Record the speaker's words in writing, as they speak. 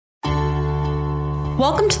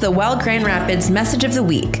Welcome to the Well Grand Rapids Message of the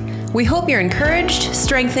Week. We hope you're encouraged,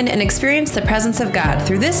 strengthened, and experience the presence of God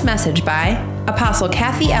through this message by Apostle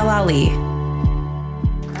Kathy L. Ali.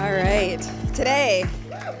 All right. Today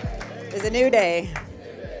is a new day.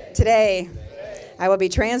 Today, I will be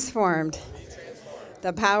transformed.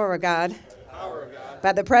 The power of God,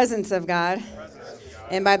 by the presence of God,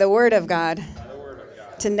 and by the word of God,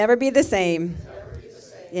 to never be the same.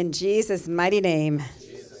 In Jesus' mighty name.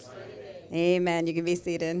 Amen. You can be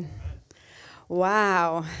seated.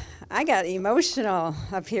 Wow. I got emotional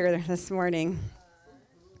up here this morning.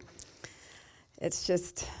 It's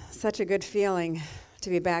just such a good feeling to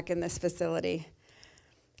be back in this facility.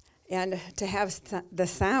 And to have the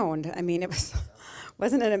sound, I mean,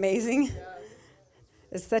 wasn't it amazing?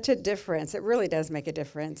 It's such a difference. It really does make a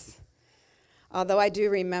difference. Although I do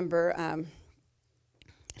remember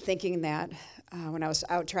thinking that when I was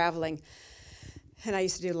out traveling, and I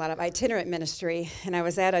used to do a lot of itinerant ministry, and I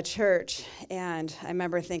was at a church, and I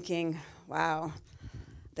remember thinking, wow,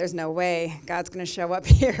 there's no way God's going to show up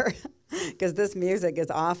here because this music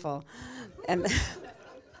is awful. And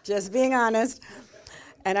just being honest.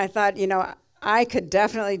 And I thought, you know, I could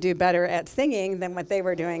definitely do better at singing than what they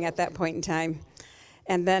were doing at that point in time.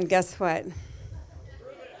 And then guess what?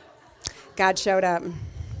 God showed up.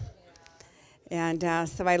 And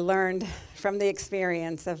so I learned from the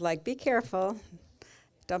experience of, like, be careful.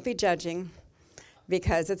 Don't be judging,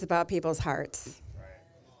 because it's about people's hearts.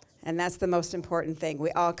 And that's the most important thing.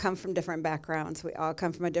 We all come from different backgrounds. We all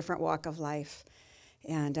come from a different walk of life.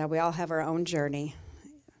 And we all have our own journey.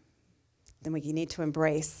 Then we need to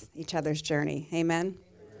embrace each other's journey. Amen?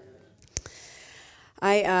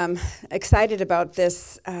 I am excited about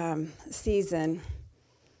this season.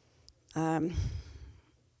 I'm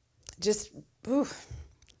just going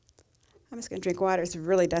to drink water. It's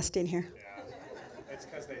really dusty in here. It's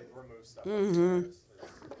because they remove stuff. Mm-hmm.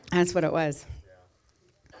 That's what it was.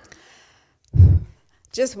 Yeah.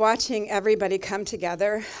 Just watching everybody come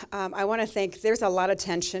together, I want to think there's a lot of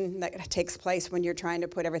tension that takes place when you're trying to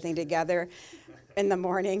put everything together in the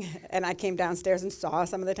morning, and I came downstairs and saw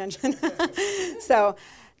some of the tension. So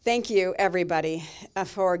thank you, everybody,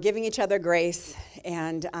 for giving each other grace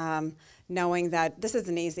and knowing that this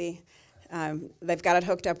isn't easy. They've got it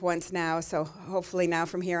hooked up once now, so hopefully now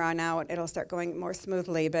from here on out it'll start going more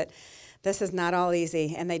smoothly, but this is not all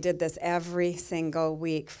easy, and they did this every single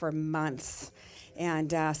week for months.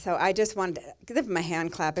 And so I just wanted to give them a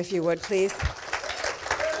hand clap, if you would, please.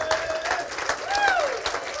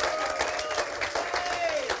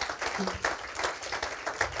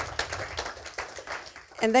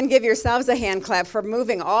 And then give yourselves a hand clap for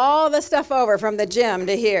moving all the stuff over from the gym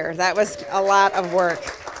to here. That was a lot of work.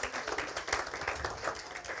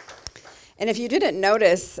 And if you didn't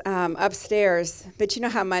notice upstairs, but you know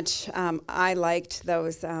how much I liked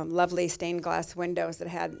those lovely stained glass windows that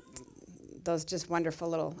had those just wonderful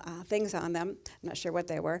little things on them. I'm not sure what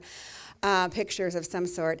they were. Pictures of some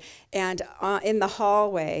sort. And in the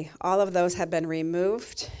hallway, all of those have been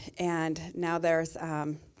removed, and now there's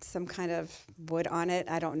some kind of wood on it.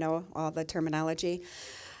 I don't know all the terminology.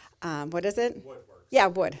 What is it? Wood works. Yeah,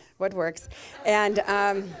 wood. Wood works.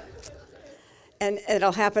 And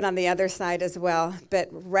it'll happen on the other side as well. But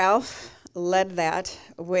Ralph led that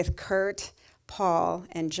with Kurt, Paul,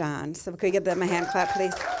 and John. So could we give them a hand clap,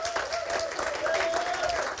 please?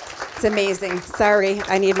 It's amazing. Sorry,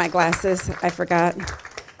 I need my glasses. I forgot.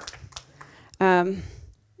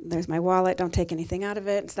 There's my wallet. Don't take anything out of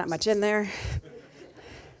it. It's not much in there.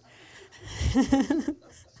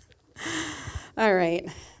 All right.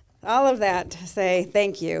 All of that to say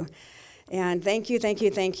thank you. And thank you,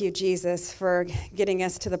 Jesus, for getting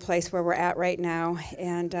us to the place where we're at right now.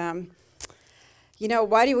 And, you know,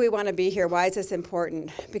 why do we want to be here? Why is this important?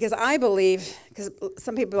 Because I believe, because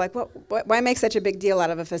some people are like, why make such a big deal out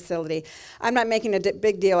of a facility? I'm not making a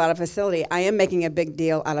big deal out of a facility. I am making a big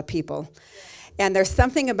deal out of people. And there's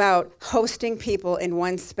something about hosting people in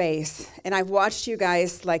one space. And I've watched you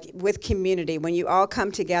guys, like, with community, when you all come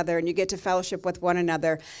together and you get to fellowship with one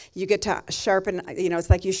another, you get to sharpen, you know, it's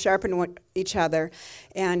like you sharpen each other.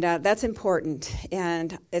 And that's important.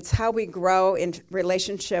 And it's how we grow in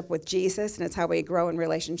relationship with Jesus, and it's how we grow in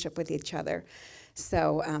relationship with each other.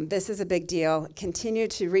 So this is a big deal. Continue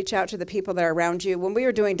to reach out to the people that are around you. When we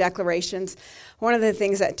were doing declarations, one of the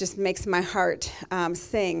things that just makes my heart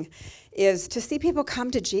sing is to see people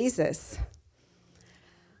come to Jesus.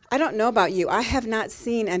 I don't know about you. I have not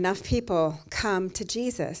seen enough people come to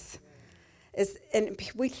Jesus. And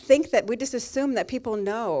we think that, we just assume that people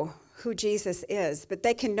know who Jesus is, but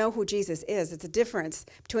they can know who Jesus is. It's a difference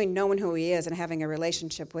between knowing who he is and having a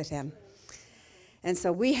relationship with him. And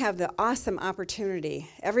so we have the awesome opportunity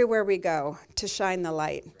everywhere we go to shine the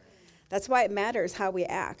light. That's why it matters how we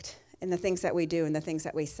act and the things that we do and the things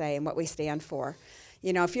that we say and what we stand for.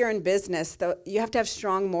 You know, if you're in business, you have to have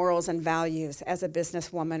strong morals and values as a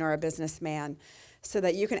businesswoman or a businessman so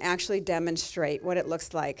that you can actually demonstrate what it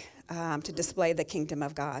looks like to display the kingdom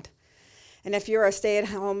of God. And if you're a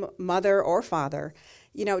stay-at-home mother or father,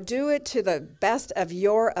 you know, do it to the best of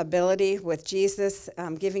your ability with Jesus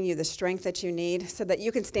giving you the strength that you need so that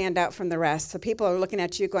you can stand out from the rest. So people are looking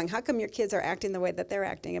at you going, how come your kids are acting the way that they're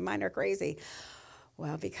acting and mine are crazy?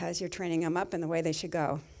 Well, because you're training them up in the way they should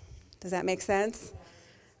go. Does that make sense?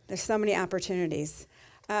 There's so many opportunities.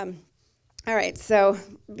 All right, so,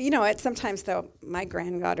 you know what, sometimes, though, my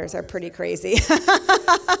granddaughters are pretty crazy.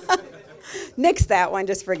 Nix that one,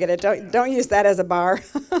 just forget it. Don't use that as a bar.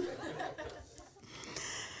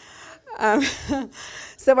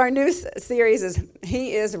 So our new series is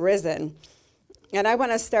He is Risen. And I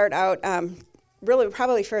want to start out really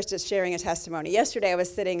probably first just sharing a testimony. Yesterday I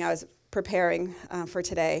was preparing for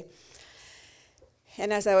today.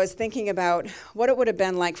 And as I was thinking about what it would have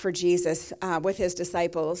been like for Jesus with his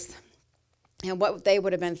disciples and what they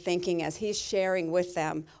would have been thinking as he's sharing with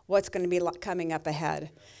them what's going to be coming up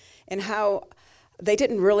ahead and how they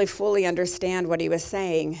didn't really fully understand what he was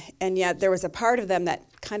saying. And yet there was a part of them that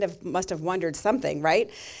kind of must have wondered something, right?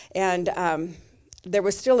 And there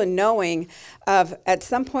was still a knowing of at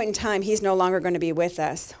some point in time he's no longer going to be with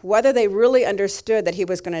us. Whether they really understood that he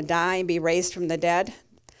was going to die and be raised from the dead,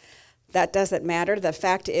 that doesn't matter. The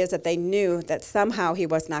fact is that they knew that somehow he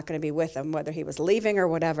was not going to be with them, whether he was leaving or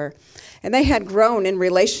whatever. And they had grown in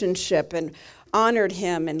relationship and honored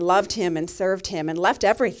him and loved him and served him and left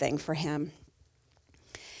everything for him.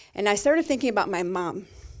 And I started thinking about my mom.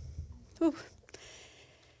 Ooh.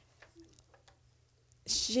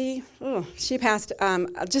 She passed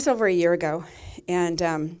just over a year ago. And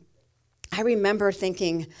I remember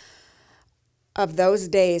thinking of those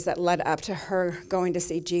days that led up to her going to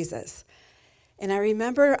see Jesus. And I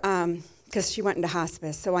remember, because she went into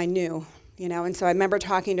hospice, so I knew, you know, and so I remember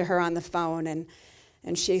talking to her on the phone,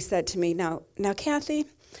 and she said to me, now, Kathy,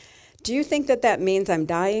 do you think that means I'm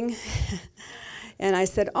dying? And I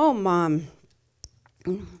said, oh, Mom,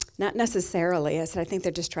 not necessarily. I said, I think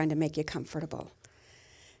they're just trying to make you comfortable.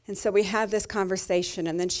 And so we had this conversation,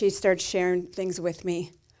 and then she started sharing things with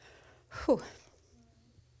me. Whew.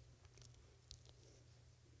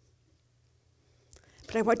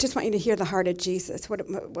 But I just want you to hear the heart of Jesus, what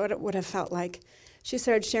it would have felt like. She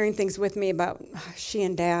started sharing things with me about she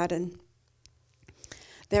and Dad and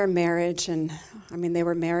their marriage. And, I mean, they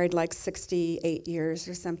were married like 68 years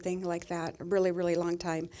or something like that, a really, really long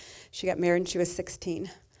time. She got married when she was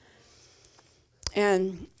 16.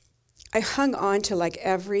 And I hung on to like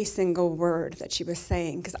every single word that she was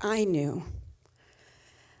saying because I knew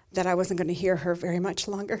that I wasn't going to hear her very much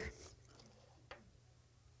longer.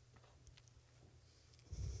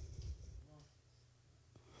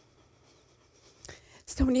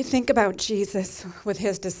 So when you think about Jesus with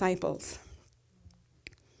his disciples,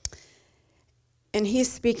 and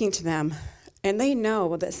he's speaking to them, and they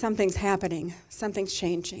know that something's happening, something's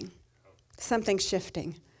changing, something's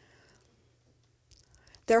shifting.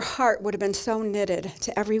 Their heart would have been so knitted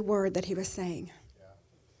to every word that he was saying,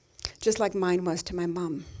 just like mine was to my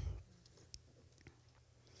mom.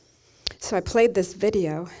 So I played this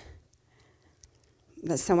video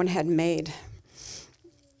that someone had made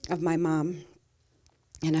of my mom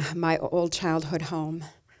in my old childhood home,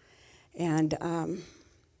 and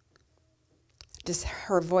just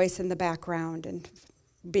her voice in the background and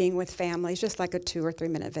being with families, just like a 2 or 3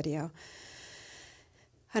 minute video.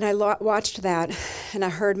 And I watched that, and I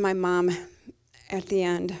heard my mom at the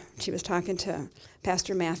end. She was talking to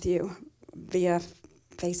Pastor Matthew via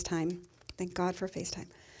FaceTime. Thank God for FaceTime.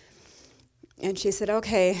 And she said,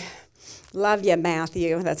 okay, love you,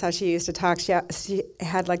 Matthew. That's how she used to talk. She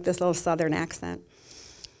had like this little southern accent.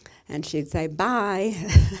 And she'd say, bye.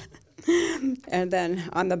 And then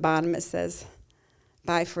on the bottom it says,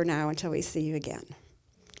 bye for now until we see you again.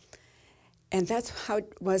 And that's how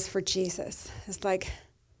it was for Jesus. It's like,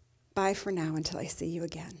 bye for now until I see you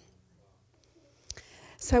again.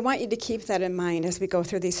 So I want you to keep that in mind as we go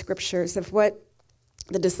through these scriptures of what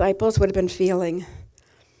the disciples would have been feeling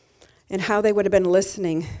and how they would have been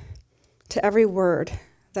listening to every word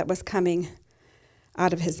that was coming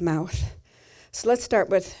out of his mouth. So let's start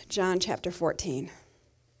with John chapter 14,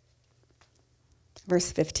 verse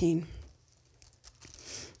 15.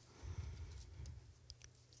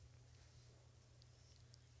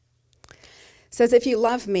 It says, if you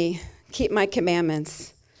love me, keep my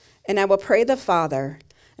commandments, and I will pray the Father,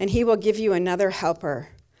 and he will give you another helper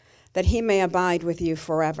that he may abide with you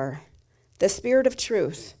forever. The Spirit of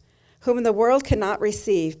truth, whom the world cannot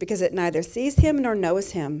receive, because it neither sees him nor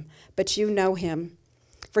knows him, but you know him.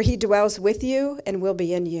 For he dwells with you and will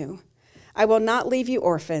be in you. I will not leave you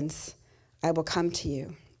orphans. I will come to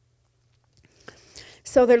you.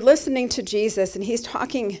 So they're listening to Jesus, and he's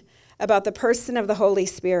talking about the person of the Holy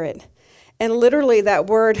Spirit. And literally that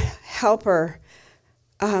word helper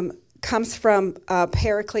comes from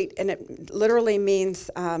paraclete, and it literally means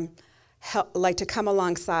like to come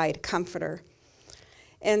alongside, comforter.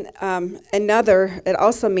 And another, it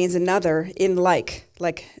also means another in like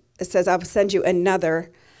it says, I'll send you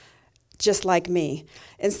another just like me.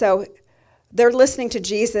 And so they're listening to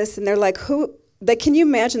Jesus, and they're like, can you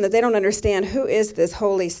imagine that they don't understand who is this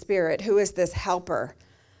Holy Spirit? Who is this helper?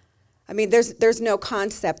 I mean, there's no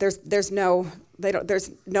concept. There's no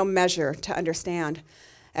measure to understand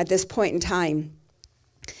at this point in time.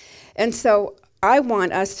 And so I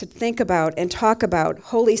want us to think about and talk about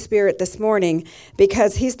Holy Spirit this morning,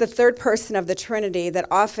 because he's the third person of the Trinity that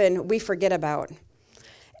often we forget about.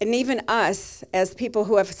 And even us, as people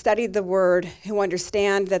who have studied the Word, who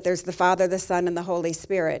understand that there's the Father, the Son, and the Holy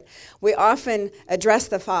Spirit, we often address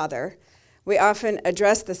the Father, we often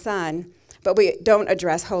address the Son, but we don't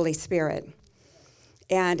address Holy Spirit.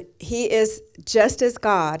 And he is just as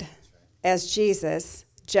God as Jesus,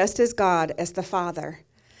 just as God as the Father.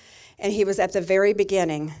 And he was at the very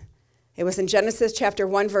beginning. It was in Genesis chapter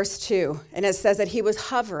 1, verse 2, and it says that he was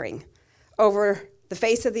hovering over the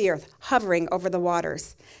face of the earth, hovering over the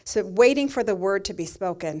waters, so waiting for the word to be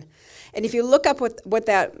spoken. And if you look up what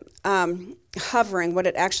that hovering, what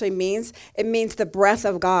it actually means, it means the breath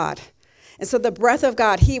of God. And so the breath of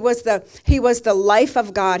God, he was the life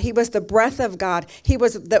of God. He was the breath of God.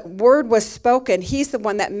 The word was spoken. He's the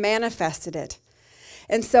one that manifested it.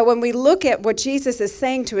 And so when we look at what Jesus is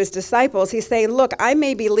saying to his disciples, he's saying, look, I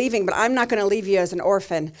may be leaving, but I'm not going to leave you as an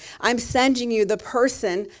orphan. I'm sending you the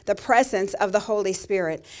presence of the Holy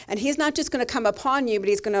Spirit. And he's not just going to come upon you, but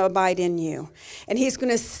he's going to abide in you. And he's going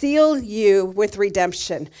to seal you with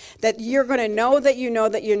redemption, that you're going to know that you know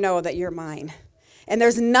that you know that you're mine. And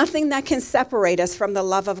there's nothing that can separate us from the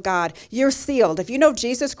love of God. You're sealed. If you know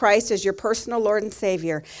Jesus Christ as your personal Lord and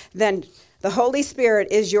Savior, then the Holy Spirit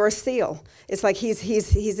is your seal. It's like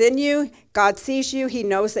he's in you. God sees you. He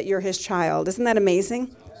knows that you're his child. Isn't that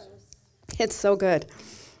amazing? It's so good.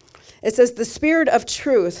 It says, the Spirit of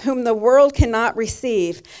truth, whom the world cannot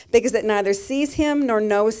receive, because it neither sees him nor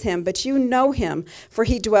knows him, but you know him, for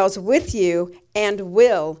he dwells with you and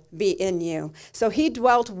will be in you. So he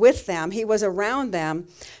dwelt with them. He was around them.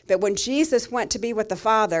 But when Jesus went to be with the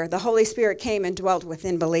Father, the Holy Spirit came and dwelt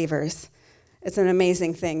within believers. It's an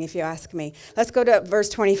amazing thing, if you ask me. Let's go to verse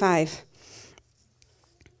 25.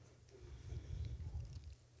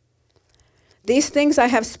 These things I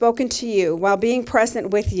have spoken to you while being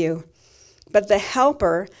present with you. But the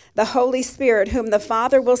Helper, the Holy Spirit, whom the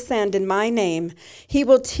Father will send in my name, he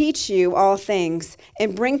will teach you all things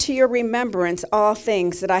and bring to your remembrance all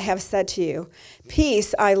things that I have said to you.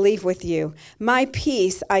 Peace I leave with you. My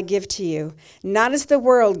peace I give to you. Not as the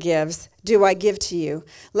world gives, do I give to you.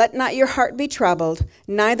 Let not your heart be troubled,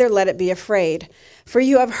 neither let it be afraid. For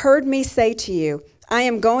you have heard me say to you, I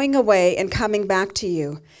am going away and coming back to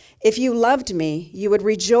you. If you loved me, you would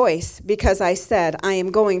rejoice because I said, I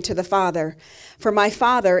am going to the Father. For my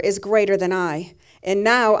Father is greater than I. And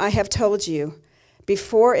now I have told you,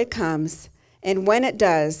 before it comes, and when it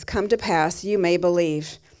does come to pass, you may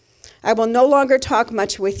believe. I will no longer talk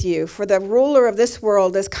much with you, for the ruler of this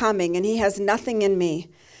world is coming, and he has nothing in me.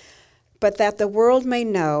 But that the world may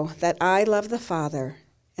know that I love the Father,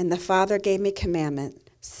 and the Father gave me commandment,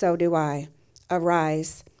 so do I.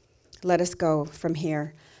 Arise, let us go from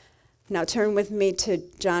here. Now turn with me to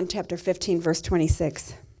John chapter 15, verse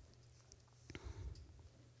 26.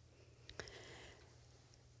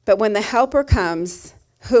 But when the Helper comes,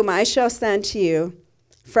 whom I shall send to you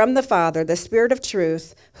from the Father, the Spirit of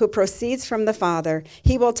truth, who proceeds from the Father,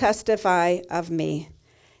 he will testify of me.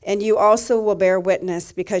 And you also will bear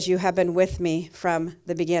witness because you have been with me from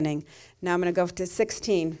the beginning. Now I'm going to go to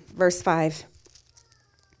 16, verse 5.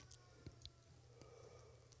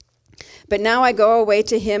 But now I go away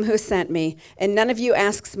to him who sent me, and none of you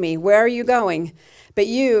asks me, where are you going?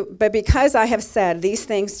 But because I have said these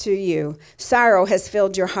things to you, sorrow has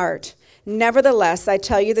filled your heart. Nevertheless, I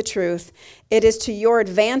tell you the truth, it is to your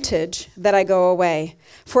advantage that I go away.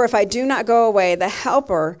 For if I do not go away, the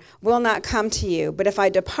Helper will not come to you. But if I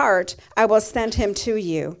depart, I will send him to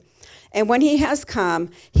you. And when he has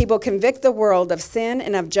come, he will convict the world of sin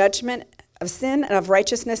and of judgment, of sin and of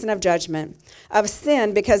righteousness and of judgment. Of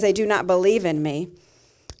sin, because they do not believe in me.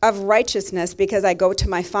 of righteousness because I go to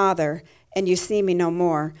my Father, and you see me no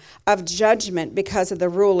more, of judgment because of the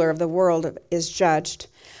ruler of the world is judged.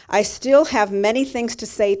 I still have many things to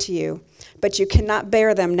say to you, but you cannot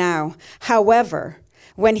bear them now. However,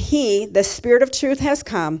 when he, the Spirit of truth, has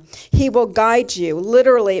come, he will guide you.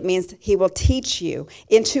 Literally, it means he will teach you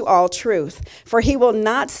into all truth. For he will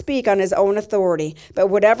not speak on his own authority, but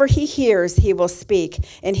whatever he hears, he will speak,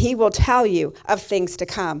 and he will tell you of things to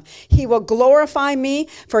come. He will glorify me,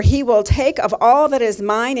 for he will take of all that is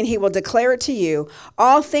mine, and he will declare it to you.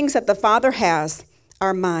 All things that the Father has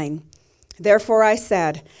are mine. Therefore I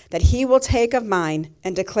said that he will take of mine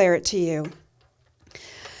and declare it to you.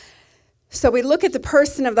 So we look at the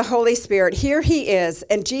person of the Holy Spirit. Here he is,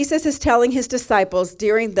 and Jesus is telling his disciples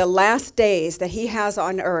during the last days that he has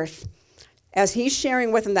on earth, as he's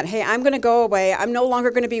sharing with them that, hey, I'm going to go away. I'm no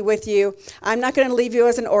longer going to be with you. I'm not going to leave you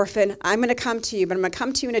as an orphan. I'm going to come to you, but I'm going to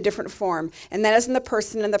come to you in a different form, and that is in the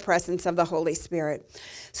person and the presence of the Holy Spirit.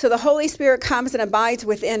 So the Holy Spirit comes and abides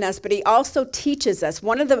within us, but he also teaches us.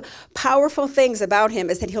 One of the powerful things about him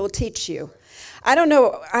is that he'll teach you. I don't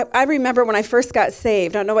know, I remember when I first got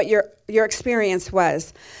saved, I don't know what your experience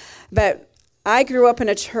was, but I grew up in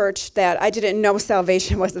a church that I didn't know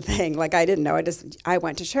salvation was a thing. Like, I didn't know, I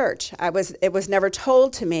went to church. It was never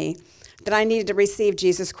told to me that I needed to receive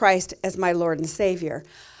Jesus Christ as my Lord and Savior.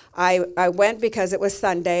 I went because it was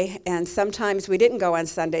Sunday, and sometimes we didn't go on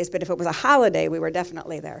Sundays, but if it was a holiday, we were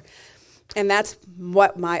definitely there. And that's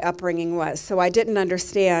what my upbringing was. So I didn't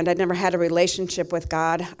understand. I'd never had a relationship with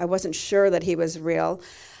God. I wasn't sure that he was real.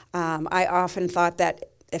 I often thought that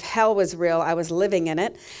if hell was real, I was living in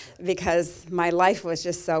it because my life was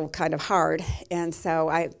just so kind of hard. And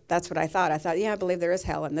so that's what I thought. I thought, yeah, I believe there is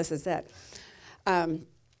hell, and this is it.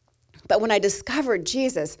 But when I discovered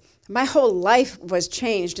Jesus, my whole life was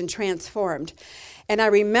changed and transformed. And I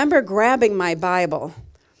remember grabbing my Bible,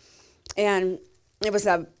 and it was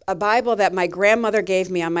a Bible that my grandmother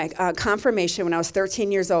gave me on my confirmation when I was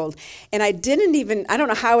 13 years old. And I don't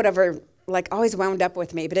know how it ever, always wound up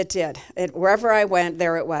with me, but it did. Wherever I went,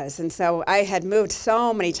 there it was. And so I had moved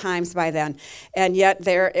so many times by then, and yet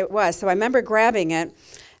there it was. So I remember grabbing it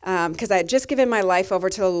because I had just given my life over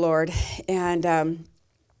to the Lord, and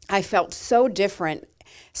I felt so different.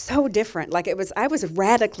 So different. I was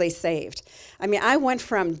radically saved. I mean, I went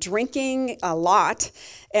from drinking a lot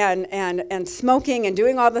and smoking and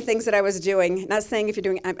doing all the things that I was doing, not saying if you're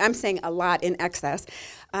doing, I'm saying a lot in excess,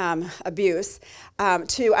 abuse,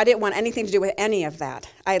 to I didn't want anything to do with any of that.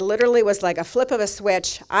 I literally was like a flip of a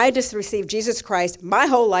switch. I just received Jesus Christ. My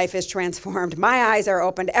whole life is transformed. My eyes are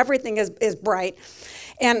opened. Everything is bright.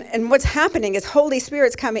 And what's happening is Holy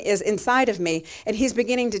Spirit's is inside of me, and he's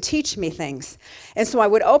beginning to teach me things. And so I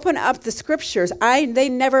would open up the scriptures. They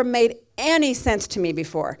never made any sense to me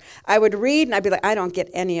before. I would read, and I'd be like, I don't get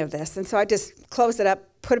any of this. And so I just close it up,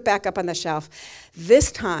 put it back up on the shelf.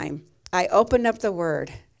 This time, I opened up the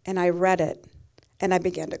Word, and I read it, and I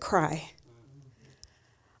began to cry.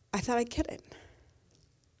 I thought I'd get it.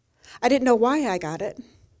 I didn't know why I got it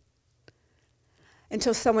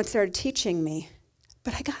until someone started teaching me.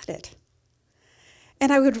 But I got it.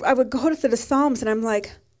 And I would go to the Psalms, and I'm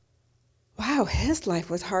like, wow, his life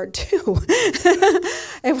was hard too.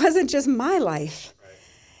 It wasn't just my life. Right.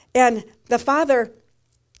 And the Father,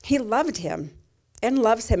 he loved him and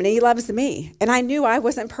loves him, and he loves me. And I knew I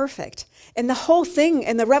wasn't perfect. And the whole thing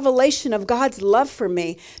and the revelation of God's love for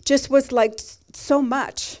me just was like so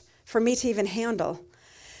much for me to even handle.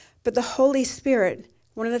 But the Holy Spirit,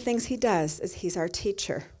 one of the things he does is he's our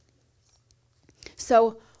teacher.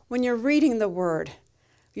 So when you're reading the Word,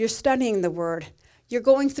 you're studying the Word, you're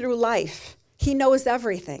going through life, he knows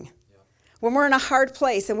everything. Yeah. When we're in a hard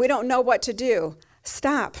place and we don't know what to do,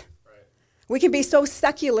 stop. Right. We can be so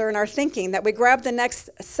secular in our thinking that we grab the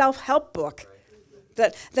next self-help book,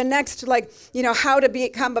 right. the next, how to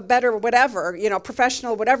become a better whatever,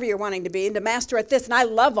 professional, whatever you're wanting to be, and to master at this. And I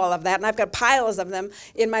love all of that, and I've got piles of them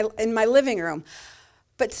in my living room.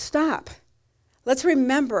 But stop. Let's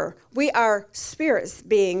remember, we are spirit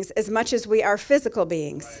beings as much as we are physical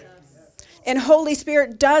beings. Right. And Holy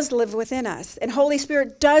Spirit does live within us. And Holy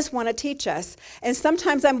Spirit does want to teach us. And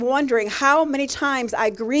sometimes I'm wondering how many times I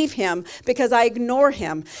grieve him because I ignore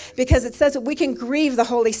him. Because it says that we can grieve the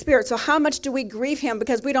Holy Spirit. So how much do we grieve him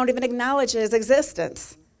because we don't even acknowledge his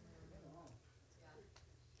existence?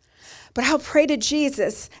 But I'll pray to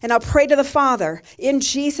Jesus, and I'll pray to the Father in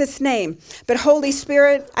Jesus' name. But Holy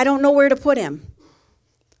Spirit, I don't know where to put him.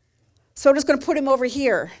 So I'm just going to put him over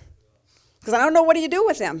here because I don't know what do you do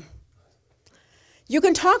with him. You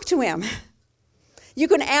can talk to him. You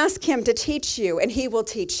can ask him to teach you, and he will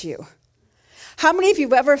teach you. How many of you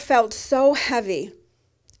have ever felt so heavy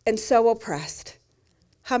and so oppressed.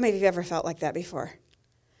 How many of you ever felt like that before?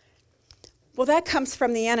 Well, that comes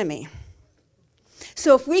from the enemy.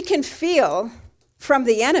 So if we can feel from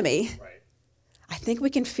the enemy, Right. I think we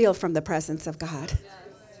can feel from the presence of God.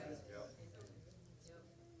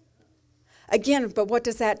 Again, but what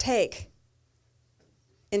does that take?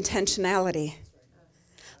 Intentionality.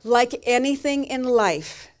 Like anything in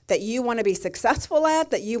life that you want to be successful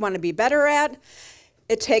at, that you want to be better at,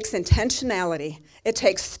 it takes intentionality. It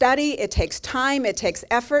takes study. It takes time. It takes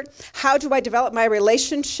effort. How do I develop my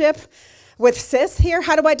relationship with Sis here?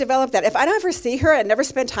 How do I develop that? If I don't ever see her and never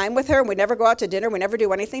spend time with her, and we never go out to dinner, we never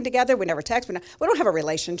do anything together, we never text, we don't have a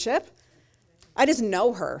relationship. I just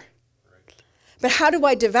know her. But how do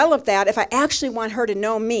I develop that if I actually want her to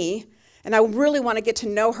know me, and I really want to get to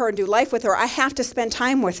know her and do life with her? I have to spend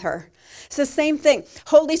time with her. It's the same thing.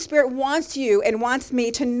 Holy Spirit wants you and wants me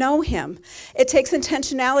to know him. It takes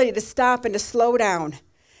intentionality to stop and to slow down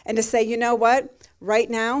and to say, you know what? Right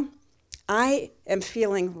now, I am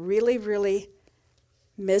feeling really, really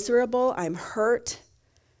miserable. I'm hurt.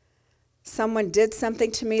 Someone did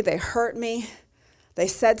something to me. They hurt me. They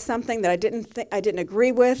said something that I didn't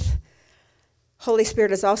agree with. Holy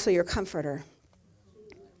Spirit is also your comforter.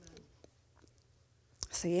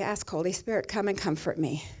 So you ask, Holy Spirit, come and comfort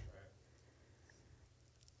me.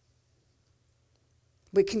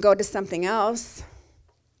 We can go to something else.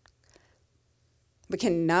 We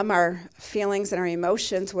can numb our feelings and our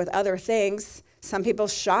emotions with other things. Some people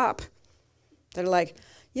shop. They're like,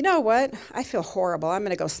 you know what? I feel horrible. I'm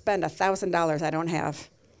going to go spend $1,000 I don't have.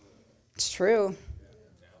 It's true.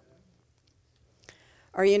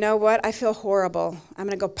 Or you know what? I feel horrible. I'm going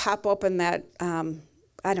to go pop open that,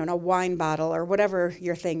 wine bottle or whatever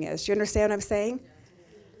your thing is. Do you understand what I'm saying?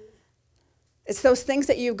 It's those things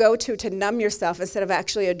that you go to numb yourself instead of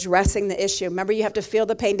actually addressing the issue. Remember, you have to feel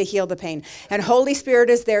the pain to heal the pain. And Holy Spirit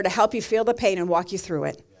is there to help you feel the pain and walk you through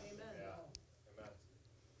it. Amen.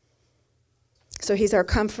 So he's our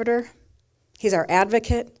comforter. He's our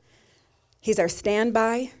advocate. He's our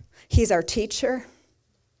standby. He's our teacher.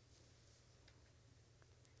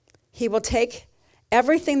 He will take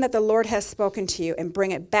everything that the Lord has spoken to you and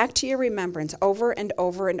bring it back to your remembrance over and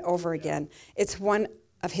over and over again. It's one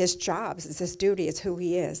of his jobs. It's his duty. It's who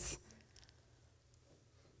he is.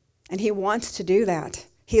 And he wants to do that.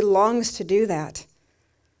 He longs to do that.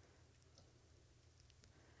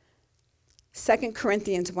 2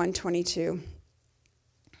 Corinthians 1:22.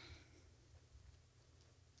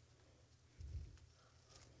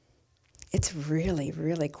 It's really,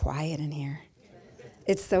 really quiet in here.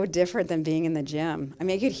 It's so different than being in the gym. I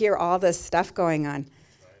mean, you could hear all this stuff going on.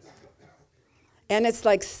 And it's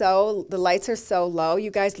like the lights are so low,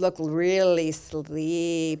 you guys look really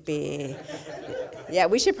sleepy. Yeah,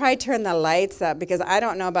 we should probably turn the lights up because I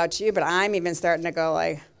don't know about you, but I'm even starting to go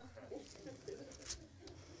like,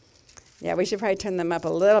 yeah, we should probably turn them up a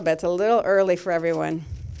little bit. It's a little early for everyone.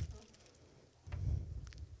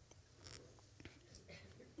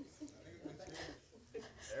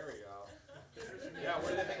 There we go. Yeah, what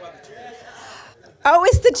do they think about the chairs? Oh,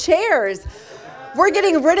 it's the chairs. We're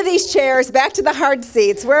getting rid of these chairs. Back to the hard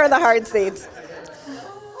seats. Where are the hard seats?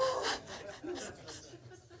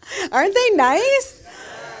 Aren't they nice?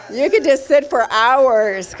 You could just sit for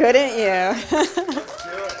hours, couldn't you?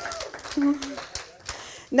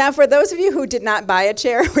 Now, for those of you who did not buy a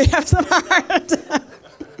chair, we have some hard.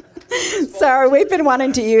 Sorry, we've been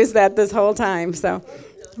wanting to use that this whole time. So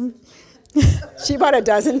she bought a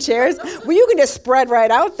dozen chairs. Well, you can just spread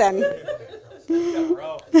right out then.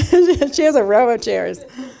 She has a row of chairs.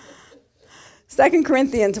 2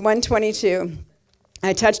 Corinthians 1:22.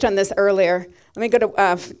 I touched on this earlier. Let me go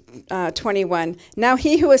to 21. Now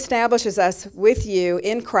he who establishes us with you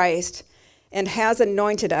in Christ and has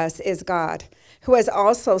anointed us is God, who has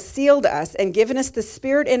also sealed us and given us the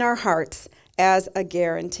Spirit in our hearts as a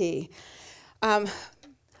guarantee.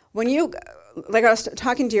 Like I was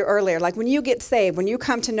talking to you earlier, like when you get saved, when you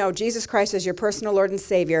come to know Jesus Christ as your personal Lord and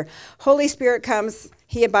Savior, Holy Spirit comes,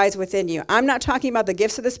 he abides within you. I'm not talking about the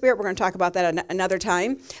gifts of the Spirit. We're going to talk about that another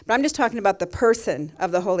time. But I'm just talking about the person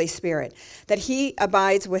of the Holy Spirit, that he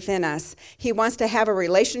abides within us. He wants to have a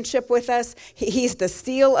relationship with us. He's the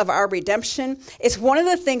seal of our redemption. It's one of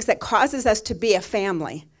the things that causes us to be a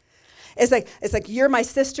family. It's like you're my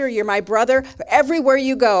sister, you're my brother. Everywhere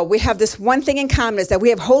you go, we have this one thing in common, is that we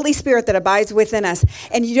have Holy Spirit that abides within us.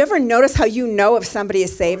 And you ever notice how you know if somebody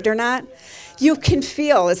is saved or not? You can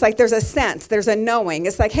feel. It's like there's a sense, there's a knowing.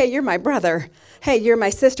 It's like, hey, you're my brother. Hey, you're my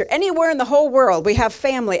sister. Anywhere in the whole world, we have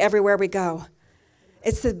family everywhere we go.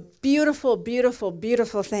 It's a beautiful, beautiful,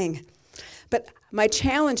 beautiful thing. But my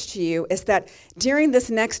challenge to you is that during this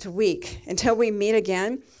next week, until we meet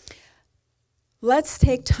again, let's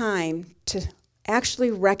take time to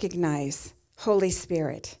actually recognize Holy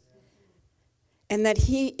Spirit and that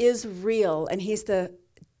he is real and he's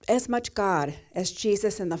as much God as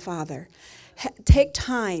Jesus and the Father. Take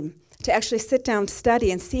time to actually sit down,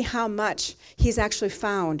 study, and see how much he's actually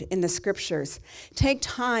found in the scriptures. Take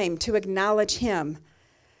time to acknowledge him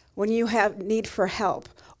when you have need for help,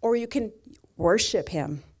 or you can worship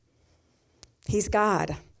him. He's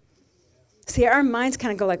God. See, our minds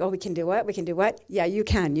kind of go like, oh, we can do what? We can do what? Yeah, you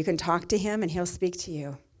can. You can talk to him and he'll speak to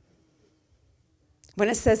you. When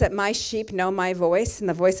it says that my sheep know my voice and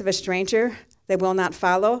the voice of a stranger they will not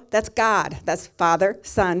follow, that's God. That's Father,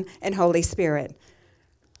 Son, and Holy Spirit.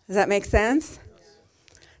 Does that make sense?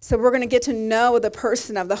 So we're going to get to know the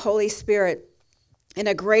person of the Holy Spirit in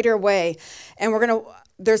a greater way. And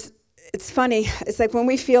it's funny. It's like when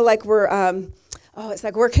we feel like it's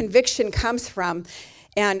like where conviction comes from.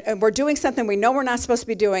 And we're doing something we know we're not supposed to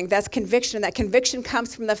be doing. That's conviction. That conviction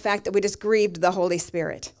comes from the fact that we just grieved the Holy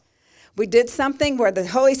Spirit. We did something where the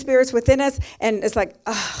Holy Spirit's within us, and it's like,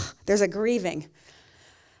 there's a grieving.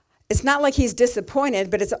 It's not like he's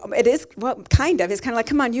disappointed, but it is, well, kind of. It's kind of like,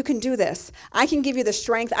 come on, you can do this. I can give you the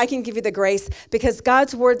strength. I can give you the grace, because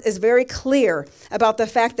God's word is very clear about the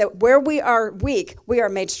fact that where we are weak, we are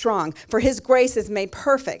made strong. For his grace is made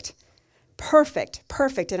perfect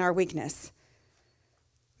in our weakness.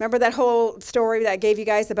 Remember that whole story that I gave you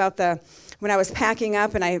guys about when I was packing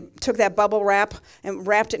up and I took that bubble wrap and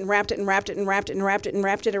wrapped it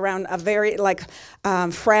around a very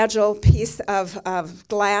fragile piece of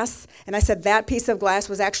glass. And I said that piece of glass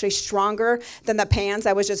was actually stronger than the pans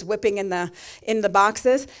I was just whipping in the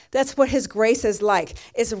boxes. That's what his grace is like.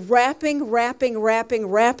 It's wrapping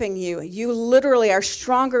you. You literally are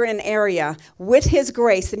stronger in an area with his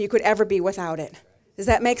grace than you could ever be without it. Does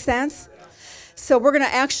that make sense? So we're going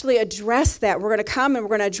to actually address that. We're going to come and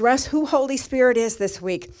we're going to address who Holy Spirit is this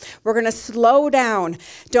week. We're going to slow down.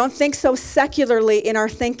 Don't think so secularly in our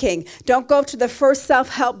thinking. Don't go to the first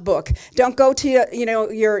self-help book. Don't go to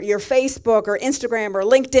your Facebook or Instagram or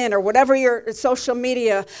LinkedIn or whatever your social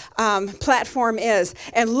media platform is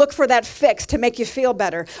and look for that fix to make you feel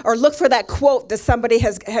better, or look for that quote that somebody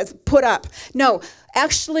has put up. No,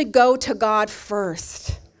 actually go to God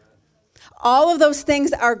first. All of those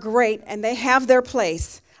things are great, and they have their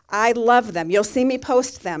place. I love them. You'll see me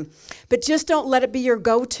post them. But just don't let it be your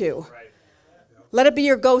go-to. Let it be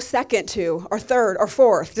your go second to, or third, or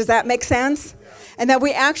fourth. Does that make sense? And that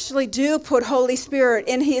we actually do put Holy Spirit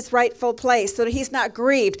in his rightful place so that he's not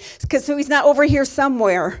grieved, so he's not over here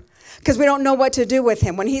somewhere, because we don't know what to do with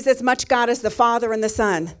him when he's as much God as the Father and the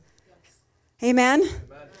Son. Amen?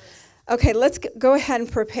 Okay, let's go ahead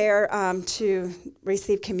and prepare to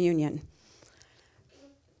receive communion.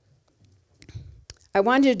 I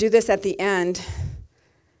wanted to do this at the end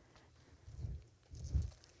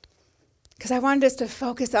because I wanted us to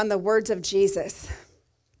focus on the words of Jesus.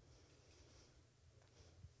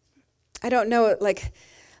 I don't know,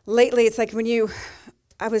 lately it's like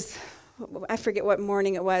I forget what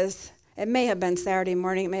morning it was. It may have been Saturday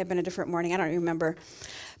morning. It may have been a different morning. I don't remember.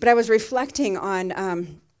 But I was reflecting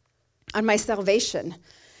on my salvation.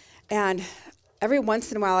 And every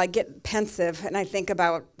once in a while I get pensive and I think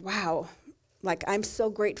about, wow, I'm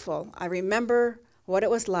so grateful. I remember what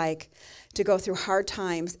it was like to go through hard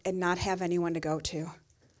times and not have anyone to go to.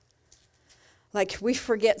 We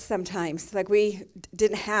forget sometimes. I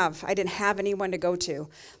didn't have anyone to go to.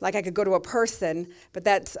 I could go to a person, but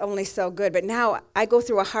that's only so good. But now I go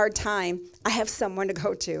through a hard time, I have someone to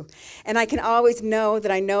go to. And I can always know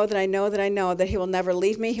that he will never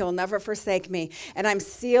leave me, he will never forsake me. And I'm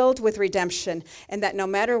sealed with redemption, and that no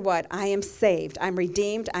matter what, I am saved, I'm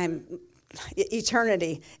redeemed,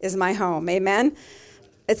 eternity is my home. Amen?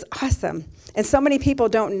 It's awesome. And so many people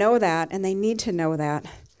don't know that, and they need to know that.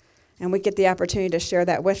 And we get the opportunity to share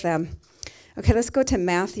that with them. Okay, let's go to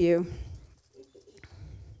Matthew.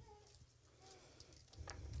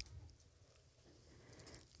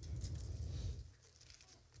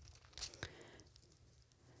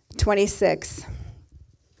 (26).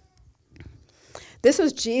 This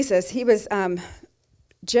was Jesus. He was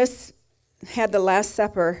just had the Last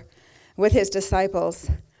Supper with his disciples.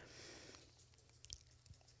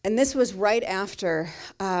 And this was right after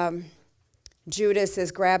Judas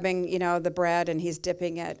is grabbing, the bread and he's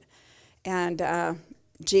dipping it. And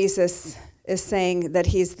Jesus is saying that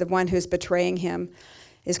he's the one who's betraying him,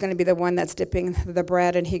 is going to be the one that's dipping the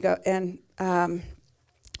bread. And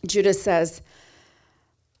Judas says,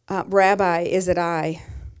 Rabbi, is it I?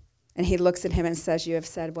 And he looks at him and says, you have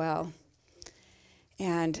said well.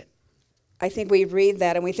 And I think we read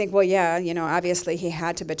that and we think, well, yeah, obviously he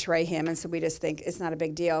had to betray him, and so we just think it's not a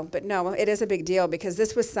big deal. But no, it is a big deal because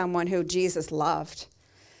this was someone who Jesus loved.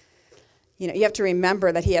 You have to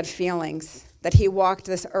remember that he had feelings, that he walked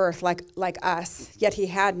this earth like us, yet he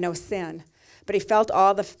had no sin. But he felt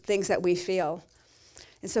all the things that we feel.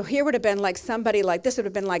 And so here would have been like somebody like, this would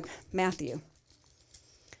have been like Matthew,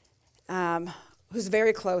 who's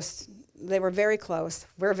very close. They were very close.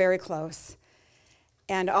 We're very close.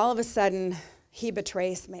 And all of a sudden, he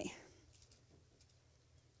betrays me.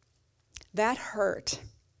 That hurt.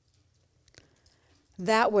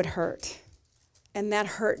 That would hurt. And that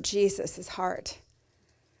hurt Jesus' heart.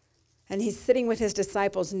 And he's sitting with his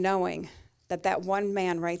disciples knowing that that one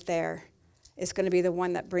man right there is going to be the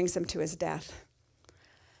one that brings him to his death.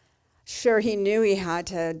 Sure, he knew he had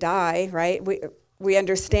to die, right? We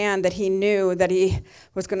understand that he knew that he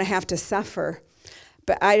was going to have to suffer.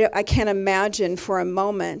 But I can't imagine for a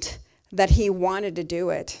moment that he wanted to do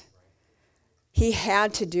it. He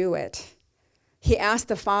had to do it. He asked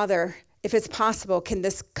the Father, if it's possible, can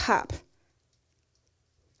this cup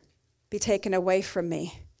be taken away from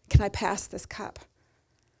me? Can I pass this cup?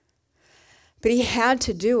 But he had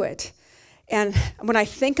to do it. And when I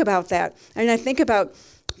think about that, and I think about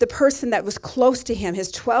the person that was close to him,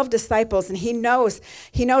 his 12 disciples, and he knows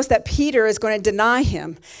that Peter is going to deny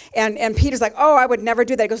him. And Peter's like, oh, I would never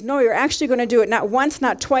do that. He goes, no, you're actually going to do it. Not once,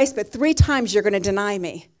 not twice, but 3 times you're going to deny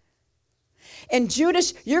me. And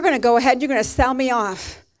Judas, you're going to go ahead and you're going to sell me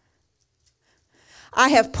off. I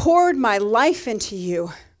have poured my life into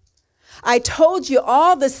you. I told you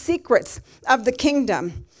all the secrets of the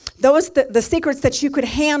kingdom. The secrets that you could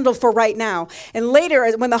handle for right now. And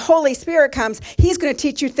later, when the Holy Spirit comes, he's going to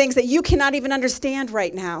teach you things that you cannot even understand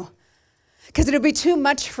right now. Because it'll be too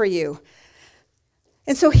much for you.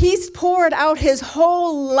 And so he's poured out his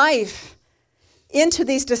whole life into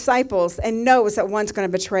these disciples and knows that one's going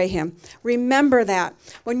to betray him. Remember that.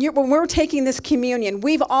 When we're taking this communion,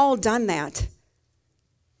 we've all done that.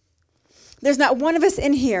 There's not one of us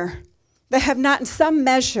in here that have not in some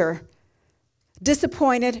measure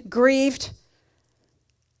disappointed, grieved,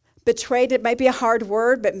 betrayed. It might be a hard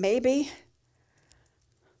word, but maybe.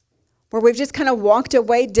 Where we've just kind of walked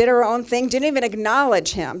away, did our own thing, didn't even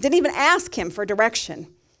acknowledge him, didn't even ask him for direction.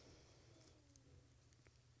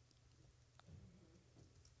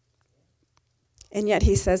 And yet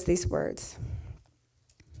he says these words.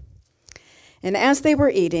 And as they were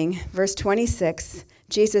eating, verse 26,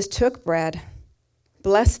 Jesus took bread,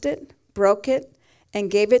 blessed it, broke it, and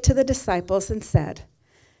gave it to the disciples and said,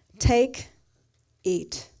 take,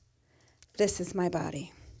 eat. This is my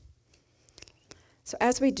body. So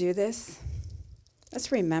as we do this, let's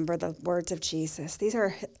remember the words of Jesus. These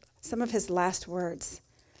are some of his last words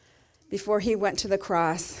before he went to the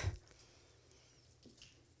cross.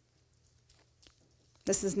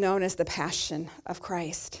 This is known as the Passion of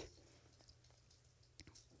Christ.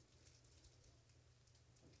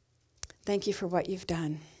 Thank you for what you've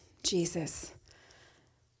done, Jesus.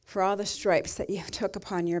 For all the stripes that you took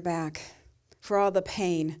upon your back, for all the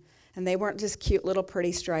pain. And they weren't just cute little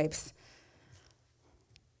pretty stripes.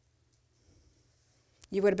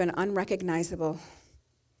 You would have been unrecognizable.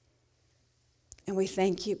 And we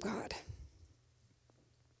thank you, God,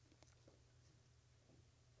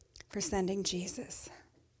 for sending Jesus.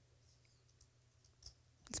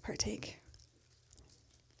 Let's partake.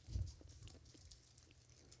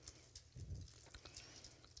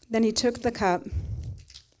 Then he took the cup.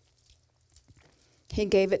 He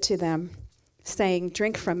gave it to them, saying,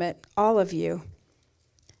 drink from it, all of you,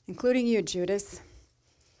 including you, Judas,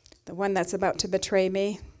 the one that's about to betray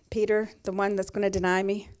me, Peter, the one that's going to deny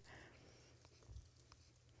me,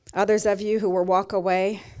 others of you who will walk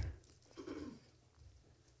away.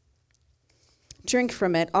 Drink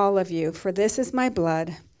from it, all of you, for this is my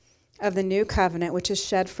blood of the new covenant, which is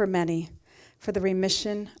shed for many, for the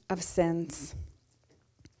remission of sins.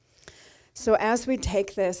 So as we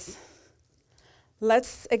take this,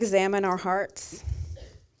 let's examine our hearts.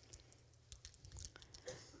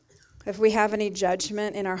 If we have any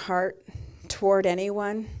judgment in our heart toward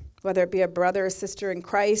anyone, whether it be a brother or sister in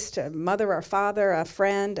Christ, a mother or father, a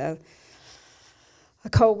friend, a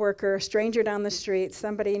coworker, a stranger down the street,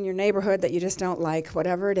 somebody in your neighborhood that you just don't like,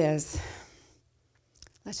 whatever it is,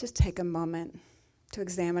 let's just take a moment to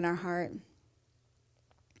examine our heart.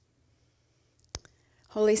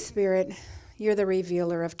 Holy Spirit, you're the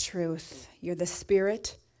revealer of truth. You're the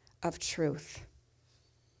Spirit of truth.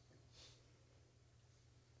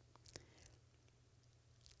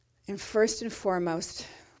 And first and foremost,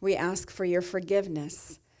 we ask for your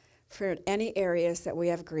forgiveness for any areas that we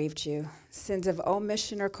have grieved you, sins of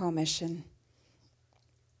omission or commission.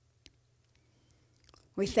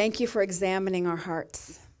 We thank you for examining our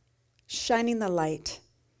hearts, shining the light,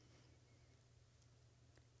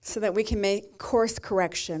 so that we can make course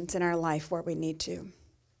corrections in our life where we need to.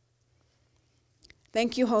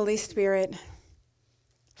 Thank you, Holy Spirit,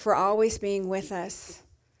 for always being with us,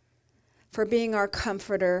 for being our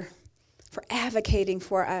comforter, for advocating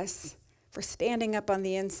for us, for standing up on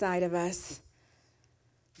the inside of us,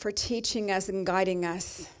 for teaching us and guiding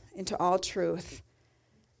us into all truth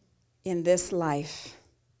in this life.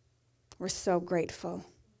 We're so grateful.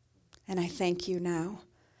 And I thank you now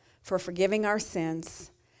for forgiving our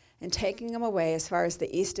sins and taking them away as far as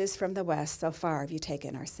the east is from the west. So far have you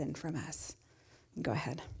taken our sin from us. Go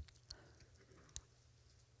ahead.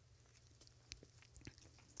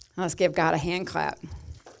 Let's give God a hand clap.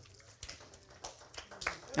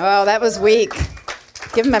 Oh, that was weak.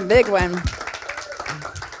 Give him a big one.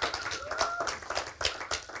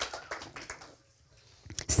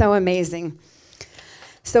 So amazing.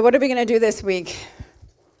 So what are we going to do this week?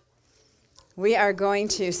 We are going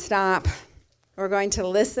to stop. We're going to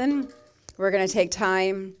listen. We're going to take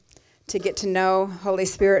time to get to know Holy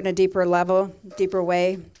Spirit in a deeper level, deeper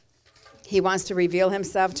way. He wants to reveal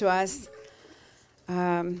himself to us.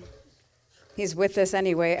 He's with us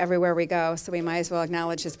anyway, everywhere we go, so we might as well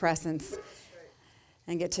acknowledge his presence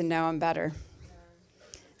and get to know him better.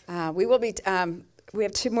 We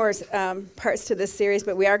have two more parts to this series,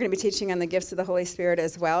 but we are going to be teaching on the gifts of the Holy Spirit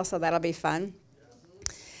as well, so that'll be fun.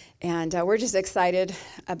 And we're just excited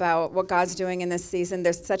about what God's doing in this season.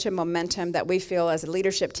 There's such a momentum that we feel as a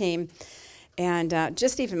leadership team, and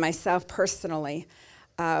just even myself personally,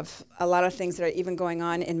 of a lot of things that are even going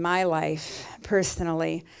on in my life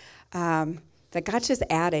personally, that God's just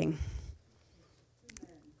adding.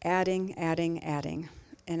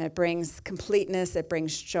 And it brings completeness, it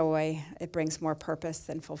brings joy, it brings more purpose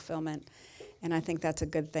and fulfillment. And I think that's a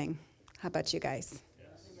good thing. How about you guys? Yes.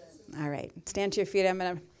 All right, stand to your feet. I'm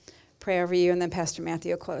going to pray over you, and then Pastor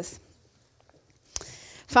Matthew will close.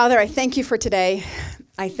 Father, I thank you for today.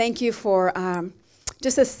 I thank you for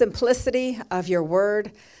just the simplicity of your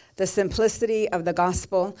word, the simplicity of the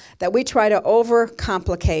gospel that we try to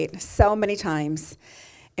overcomplicate so many times,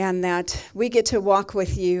 and that we get to walk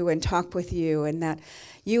with you and talk with you, and that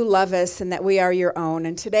you love us and that we are your own.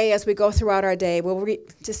 And today, as we go throughout our day, we'll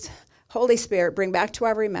just, Holy Spirit, bring back to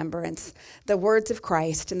our remembrance the words of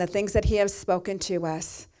Christ and the things that he has spoken to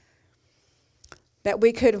us, that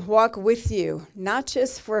we could walk with you, not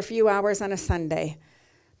just for a few hours on a Sunday,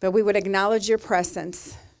 but we would acknowledge your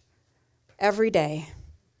presence every day.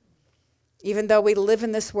 Even though we live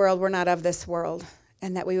in this world, we're not of this world,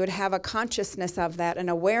 and that we would have a consciousness of that, an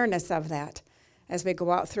awareness of that as we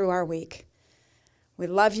go out through our week. We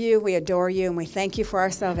love you, we adore you, and we thank you for our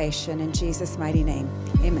salvation. In Jesus' mighty name,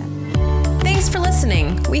 amen. Thanks for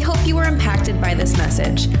listening. We hope you were impacted by this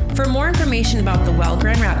message. For more information about The Well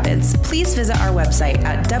Grand Rapids, please visit our website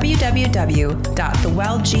at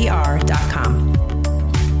www.thewellgr.com.